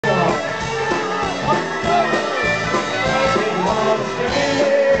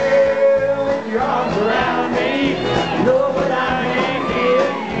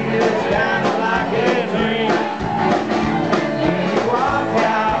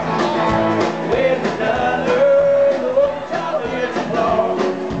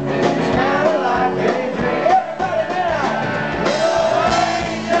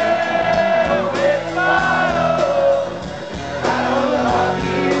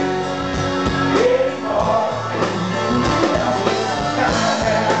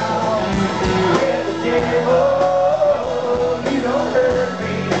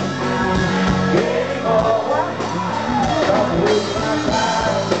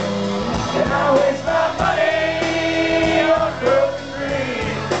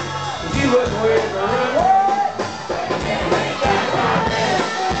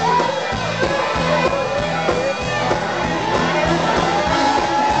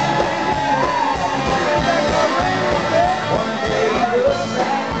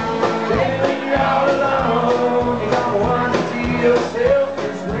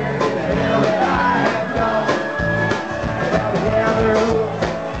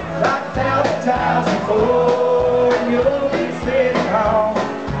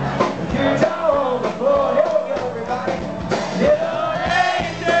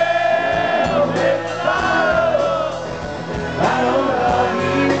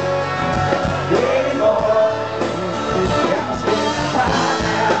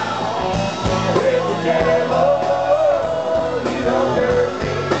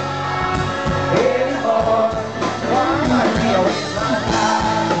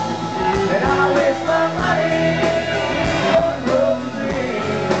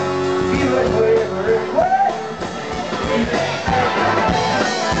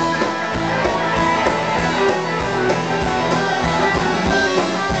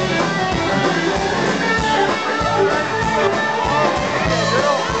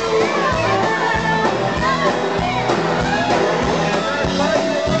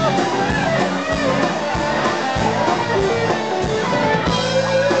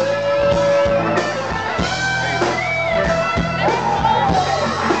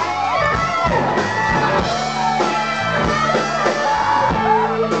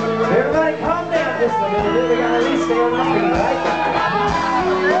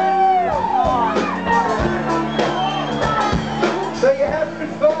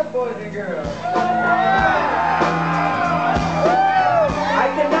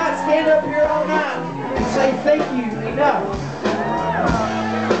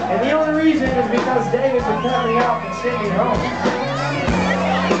the only reason is because David would cut me off and send me home.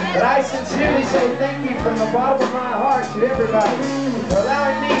 But I sincerely say thank you from the bottom of my heart to everybody for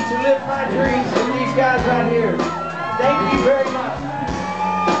allowing me to live my dreams with these guys right here. Thank you very much.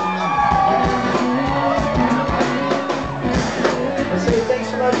 I say thanks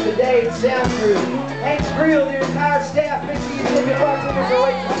so much to Dave, Sound Crew, Hank's Grill, the entire staff. Make sure you take your bartenders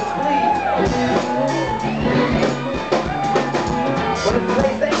away.